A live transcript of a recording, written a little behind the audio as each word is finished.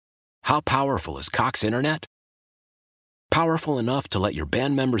How powerful is Cox Internet? Powerful enough to let your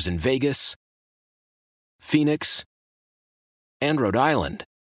band members in Vegas, Phoenix, and Rhode Island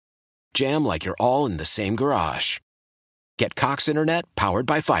jam like you're all in the same garage. Get Cox Internet powered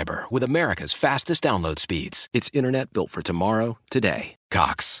by fiber with America's fastest download speeds. It's internet built for tomorrow, today.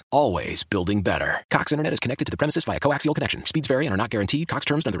 Cox, always building better. Cox Internet is connected to the premises via coaxial connection. Speeds vary and are not guaranteed. Cox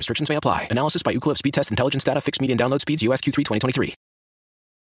terms and other restrictions may apply. Analysis by Ookla Speed Test Intelligence Data. Fixed median download speeds. US Q3 2023.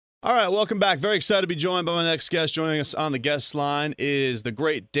 All right, welcome back. Very excited to be joined by my next guest. Joining us on the guest line is the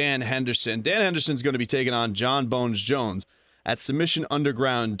great Dan Henderson. Dan Henderson's going to be taking on John Bones Jones at Submission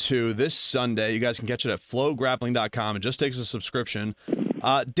Underground 2 this Sunday. You guys can catch it at flowgrappling.com. It just takes a subscription.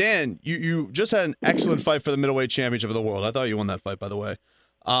 Dan, you just had an excellent fight for the middleweight championship of the world. I thought you won that fight, by the way.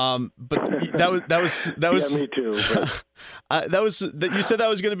 But that was yeah, me too. But. You said that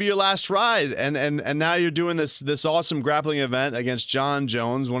was going to be your last ride, and now you're doing this awesome grappling event against John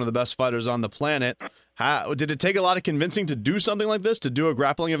Jones, one of the best fighters on the planet. Did it take a lot of convincing to do something like this, to do a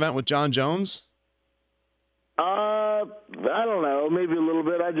grappling event with John Jones? I don't know, maybe a little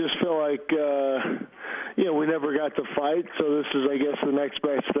bit. I just feel like, we never got to fight, so this is, I guess, the next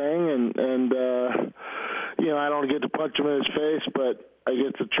best thing. And I don't get to punch him in his face, but I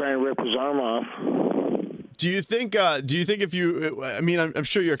get to try and rip his arm off. Do you think if you, I'm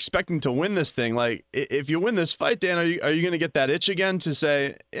sure you're expecting to win this thing. Like, if you win this fight, Dan, are you going to get that itch again to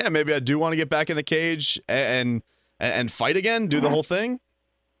say, yeah, maybe I do want to get back in the cage and fight again, do the whole thing?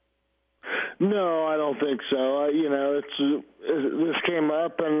 No, I don't think so. This came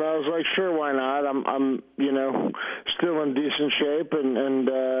up, and I was like, sure, why not? I'm still in decent shape, and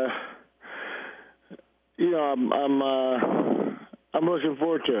I'm looking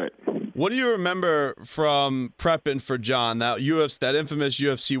forward to it. What do you remember from prepping for John? That infamous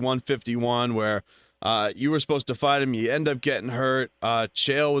UFC 151 where you were supposed to fight him, you end up getting hurt.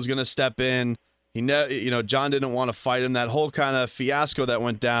 Chael was going to step in. John didn't want to fight him. That whole kind of fiasco that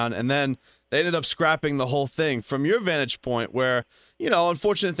went down, and then they ended up scrapping the whole thing. From your vantage point, where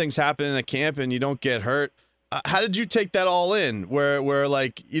unfortunate things happen in a camp and you don't get hurt, how did you take that all in? Where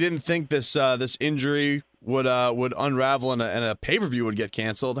like you didn't think this injury would unravel and a pay-per-view would get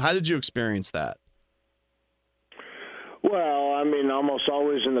canceled. How did you experience that? Well, almost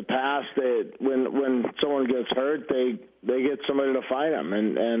always in the past, when someone gets hurt, they get somebody to fight them,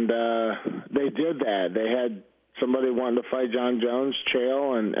 and they did that. They had somebody wanting to fight John Jones,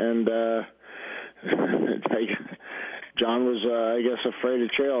 Chael, and John was, I guess, afraid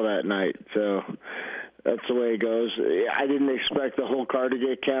of Chael that night. So that's the way it goes. I didn't expect the whole card to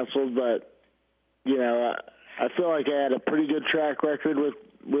get canceled, but I feel like I had a pretty good track record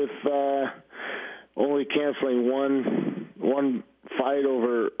with only canceling one fight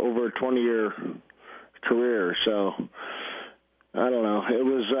over a 20-year career. So I don't know. It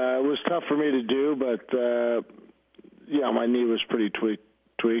was tough for me to do, but my knee was pretty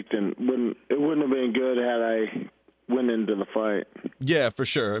tweaked, and it wouldn't have been good had I went into the fight. Yeah, for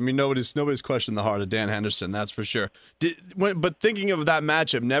sure. Nobody's questioned the heart of Dan Henderson, that's for sure. But thinking of that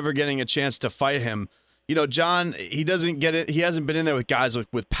matchup, never getting a chance to fight him, John, he doesn't get it. He hasn't been in there with guys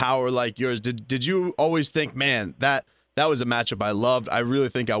with power like yours. Did you always think, man, that was a matchup I loved? I really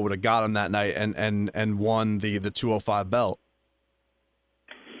think I would have got him that night and won the 205 belt.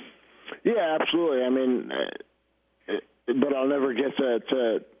 Yeah, absolutely. But I'll never get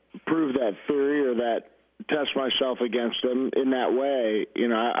to prove that theory or that test myself against him in that way.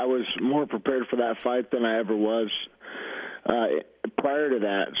 I was more prepared for that fight than I ever was prior to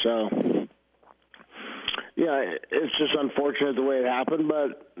that. So, it's just unfortunate the way it happened.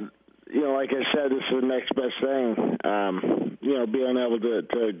 But, like I said, this is the next best thing, being able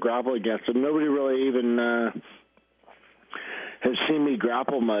to grapple against him. Nobody really even has seen me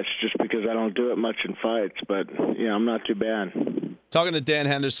grapple much just because I don't do it much in fights, but I'm not too bad. Talking to Dan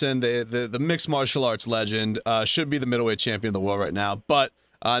Henderson, the mixed martial arts legend, should be the middleweight champion of the world right now, but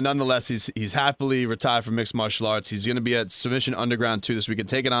nonetheless, he's happily retired from mixed martial arts. He's going to be at Submission Underground 2 this weekend,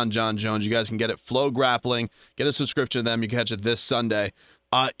 taking on John Jones. You guys can get it, Flow Grappling. Get a subscription to them. You can catch it this Sunday.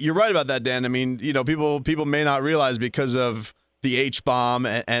 You're right about that, Dan. People may not realize because of the H-bomb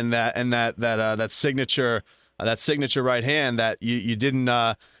and that signature. That signature right hand that you didn't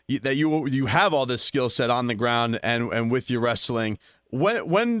that you have all this skill set on the ground and with your wrestling.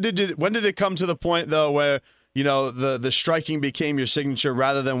 When did it come to the point though where the striking became your signature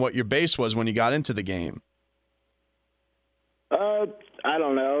rather than what your base was when you got into the game? I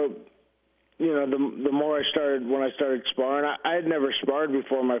don't know. The more when I started sparring, I had never sparred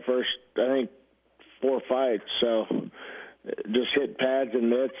before my first, I think, 4 fights. So just hit pads and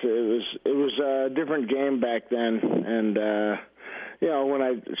mitts. It was a different game back then, and when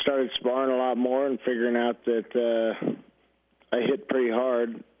I started sparring a lot more and figuring out that I hit pretty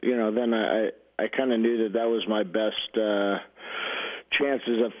hard, then I kind of knew that was my best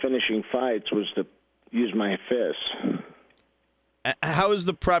chances of finishing fights was to use my fists. How has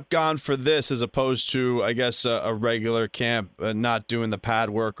the prep gone for this as opposed to, I guess, a regular camp, not doing the pad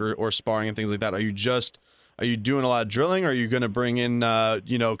work or sparring and things like that? Are you doing a lot of drilling? Or are you going to bring in, kind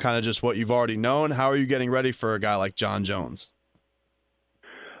of just what you've already known? How are you getting ready for a guy like John Jones?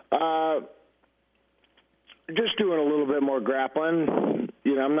 Just doing a little bit more grappling.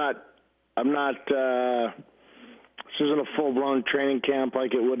 I'm not. This isn't a full-blown training camp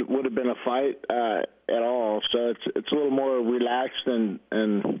like it would have been a fight at all. So it's a little more relaxed and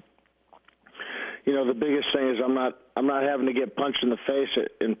the biggest thing is I'm not having to get punched in the face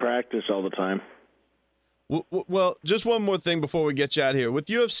in practice all the time. Well, just one more thing before we get you out here. With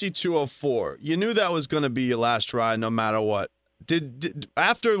UFC 204, you knew that was going to be your last ride no matter what. Did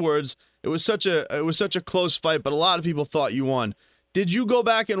afterwards, it was such a close fight, but a lot of people thought you won. Did you go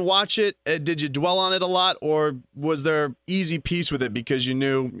back and watch it? Did you dwell on it a lot, or was there easy peace with it because you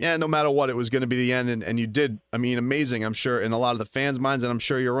knew, no matter what, it was going to be the end, and you did, amazing, I'm sure, in a lot of the fans' minds, and I'm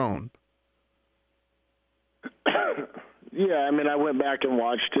sure your own. Yeah, I went back and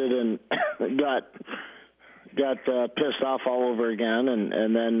watched it and got pissed off all over again,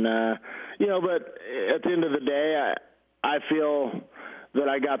 and then, but at the end of the day, I feel that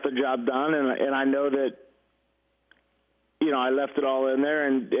I got the job done, and I know that, I left it all in there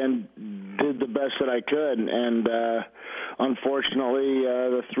and did the best that I could. And unfortunately,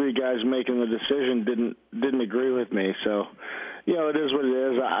 the three guys making the decision didn't agree with me. So, it is what it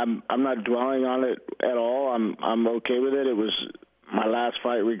is. I'm not dwelling on it at all. I'm okay with it. It was my last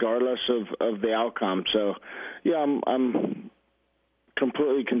fight, regardless of the outcome. So, I'm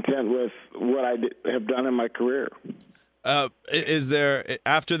completely content with what I have done in my career. Is there,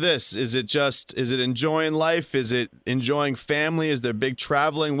 after this, is it enjoying life? Is it enjoying family? Is there big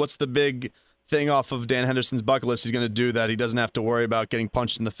traveling? What's the big thing off of Dan Henderson's bucket list he's going to do that he doesn't have to worry about getting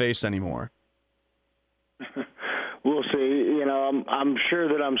punched in the face anymore? We'll see. I'm sure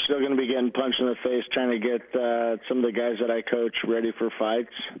that I'm still going to be getting punched in the face trying to get some of the guys that I coach ready for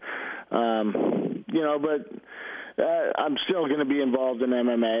fights. But I'm still going to be involved in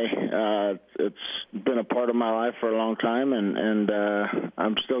MMA. It's been a part of my life for a long time, and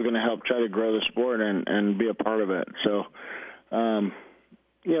I'm still going to help try to grow the sport and be a part of it. So,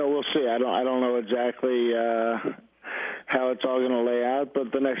 we'll see. I don't know exactly how it's all going to lay out,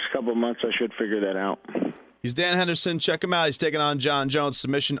 but the next couple of months I should figure that out. He's Dan Henderson. Check him out. He's taking on John Jones.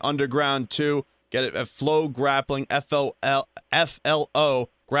 Submission Underground 2. Get it at Flow Grappling, FLO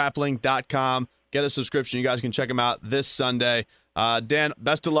grappling.com. Get a subscription. You guys can check him out this Sunday. Dan,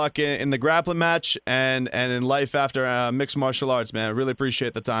 best of luck in the grappling match and in life after mixed martial arts, man. I really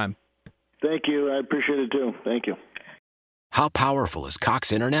appreciate the time. Thank you. I appreciate it too. Thank you. How powerful is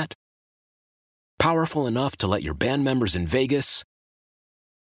Cox Internet? Powerful enough to let your band members in Vegas,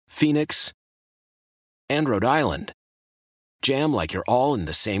 Phoenix, and Rhode Island jam like you're all in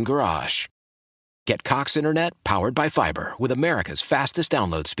the same garage. Get Cox Internet powered by fiber with America's fastest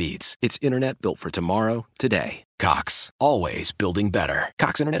download speeds. It's internet built for tomorrow, today. Cox, always building better.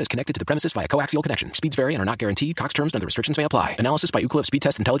 Cox Internet is connected to the premises via coaxial connection. Speeds vary and are not guaranteed. Cox terms and other restrictions may apply. Analysis by Ookla Speed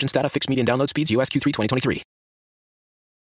Test Intelligence Data. Fixed median download speeds. US Q3 2023.